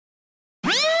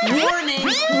Warning,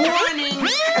 warning.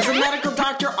 As a medical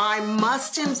doctor, I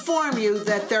must inform you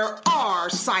that there are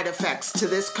side effects to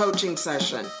this coaching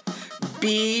session.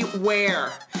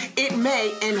 Beware. It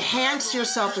may enhance your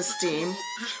self-esteem,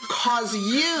 cause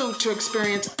you to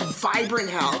experience vibrant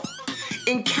health,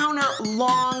 encounter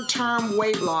long-term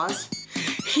weight loss,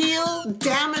 heal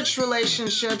damaged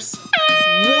relationships.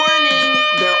 Warning,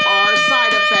 there are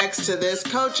side effects to this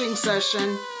coaching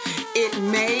session. It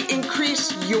may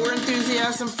increase your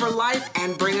enthusiasm for life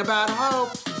and bring about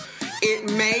hope. It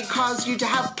may cause you to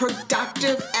have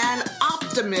productive and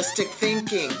optimistic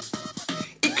thinking.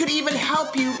 It could even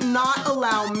help you not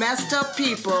allow messed up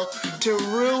people to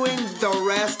ruin the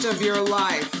rest of your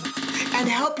life and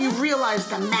help you realize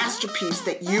the masterpiece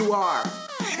that you are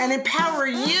and empower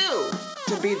you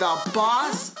to be the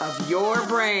boss of your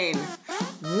brain.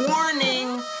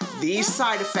 Warning, these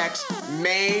side effects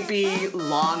may be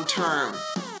long-term.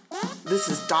 This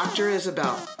is Dr.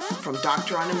 Isabel from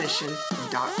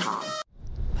Doctoronamission.com.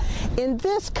 In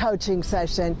this coaching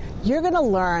session, you're going to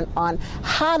learn on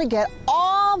how to get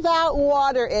all that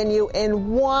water in you in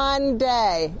one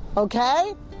day,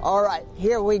 okay? All right,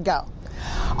 here we go.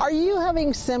 Are you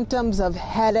having symptoms of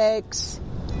headaches,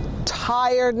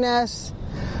 tiredness,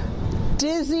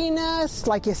 dizziness,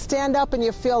 like you stand up and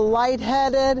you feel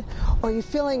lightheaded, or you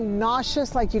feeling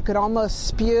nauseous, like you could almost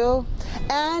spew?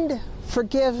 And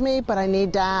forgive me, but I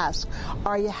need to ask,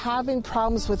 are you having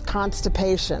problems with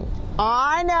constipation?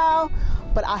 I know,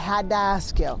 but I had to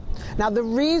ask you. Now, the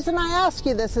reason I ask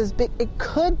you this is it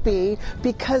could be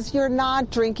because you're not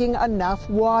drinking enough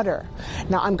water.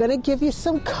 Now, I'm going to give you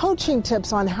some coaching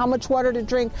tips on how much water to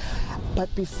drink.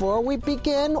 But before we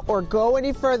begin or go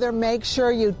any further, make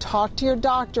sure you talk to your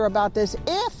doctor about this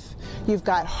if you've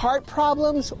got heart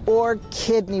problems or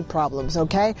kidney problems,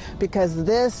 okay? Because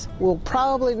this will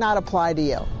probably not apply to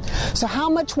you. So how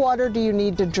much water do you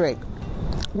need to drink?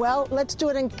 Well, let's do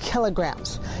it in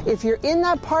kilograms. If you're in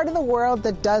that part of the world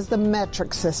that does the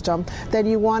metric system, then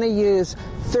you want to use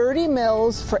 30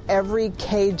 mils for every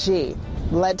kg.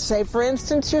 Let's say, for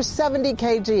instance, you're 70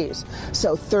 kgs.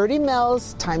 So 30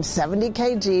 mils times 70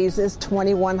 kgs is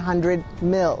 2,100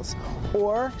 mils,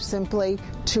 or simply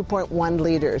 2.1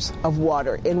 liters of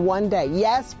water in one day.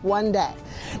 Yes, one day.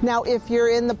 Now, if you're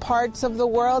in the parts of the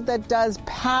world that does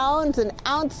pounds and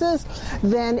ounces,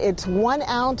 then it's 1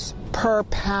 ounce per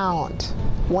pound.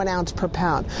 1 ounce per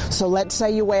pound. So let's say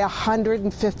you weigh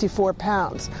 154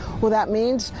 pounds. Well, that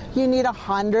means you need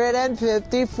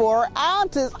 154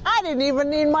 ounces. I didn't even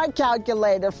need my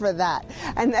calculator for that.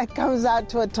 And that comes out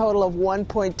to a total of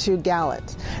 1.2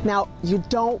 gallons. Now, you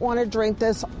don't want to drink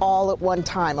this all at one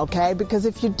time, okay? Because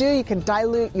if you do, you can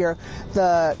dilute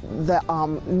the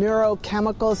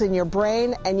neurochemicals in your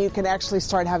brain, and you can actually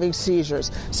start having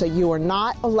seizures. So you are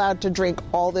not allowed to drink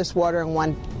all this water in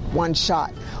one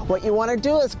shot. What you want to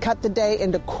do is cut the day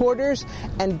into quarters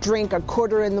and drink a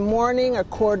quarter in the morning, a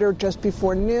quarter just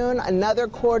before noon, another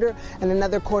quarter, and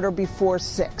another quarter before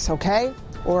 6, okay?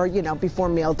 Or, before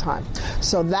mealtime.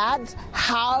 So that's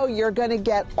how you're going to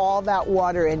get all that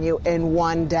water in you in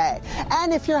one day.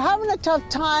 And if you're having a tough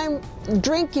time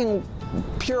drinking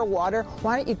pure water,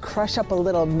 why don't you crush up a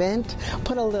little mint,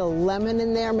 put a little lemon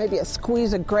in there, maybe a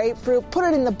squeeze of grapefruit, put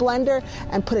it in the blender,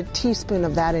 and put a teaspoon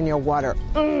of that in your water.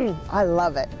 I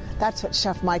love it. That's what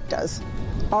Chef Mike does.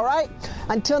 All right,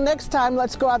 until next time,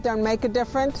 let's go out there and make a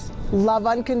difference, love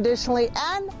unconditionally,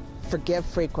 and forgive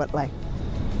frequently.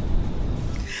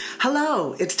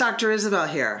 Hello, it's Dr. Isabel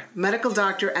here, medical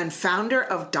doctor and founder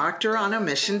of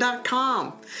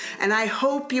Doctoronamission.com. And I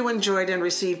hope you enjoyed and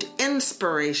received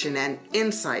inspiration and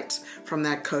insights from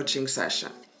that coaching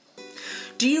session.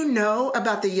 Do you know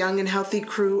about the Young and Healthy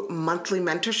Crew monthly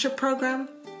mentorship program?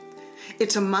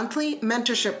 It's a monthly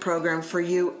mentorship program for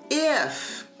you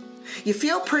if you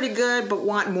feel pretty good but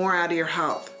want more out of your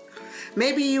health.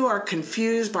 Maybe you are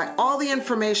confused by all the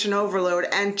information overload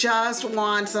and just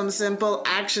want some simple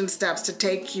action steps to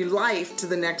take your life to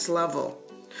the next level.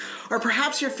 Or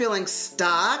perhaps you're feeling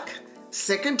stuck,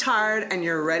 sick and tired, and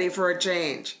you're ready for a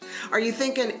change. Are you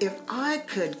thinking, if I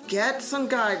could get some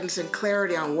guidance and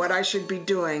clarity on what I should be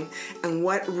doing and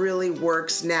what really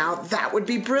works now, that would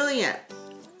be brilliant.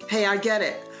 Hey, I get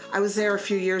it. I was there a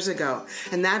few years ago,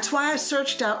 and that's why I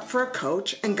searched out for a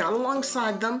coach and got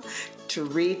alongside them to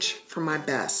reach for my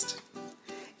best.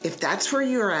 If that's where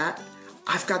you're at,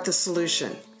 I've got the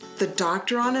solution. The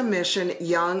Doctor on a Mission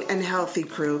Young and Healthy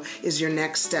Crew is your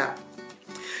next step.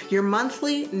 Your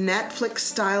monthly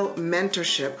Netflix-style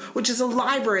mentorship, which is a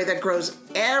library that grows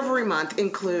every month,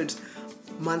 includes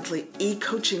monthly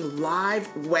e-coaching live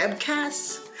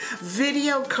webcasts,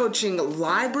 video coaching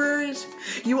libraries.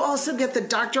 You also get the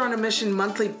Doctor on a Mission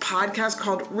monthly podcast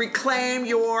called Reclaim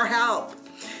Your Health.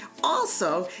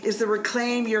 Also is the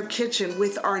Reclaim Your Kitchen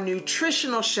with our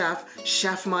nutritional chef,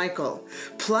 Chef Michael.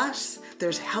 Plus,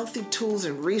 there's healthy tools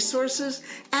and resources,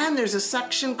 and there's a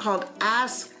section called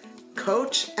Ask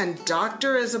Coach and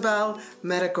Dr. Isabel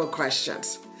Medical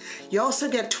Questions. You also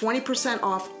get 20%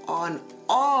 off on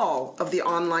all of the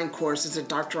online courses at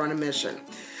Doctor on a Mission.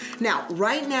 Now,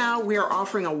 right now, we are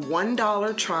offering a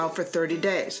 $1 trial for 30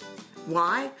 days.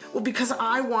 Why? Well, because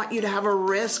I want you to have a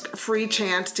risk-free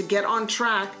chance to get on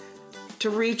track to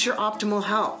reach your optimal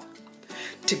health.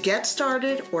 To get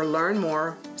started or learn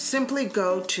more, simply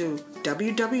go to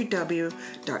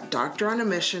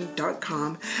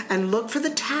www.doctoronamission.com and look for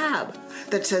the tab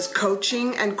that says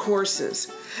Coaching and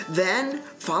Courses. Then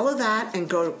follow that and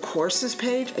go to Courses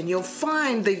page, and you'll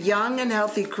find the Young and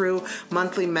Healthy Crew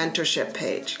monthly mentorship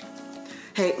page.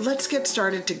 Hey, let's get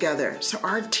started together so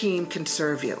our team can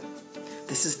serve you.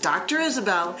 This is Dr.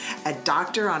 Isabel at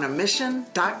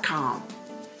doctoronamission.com.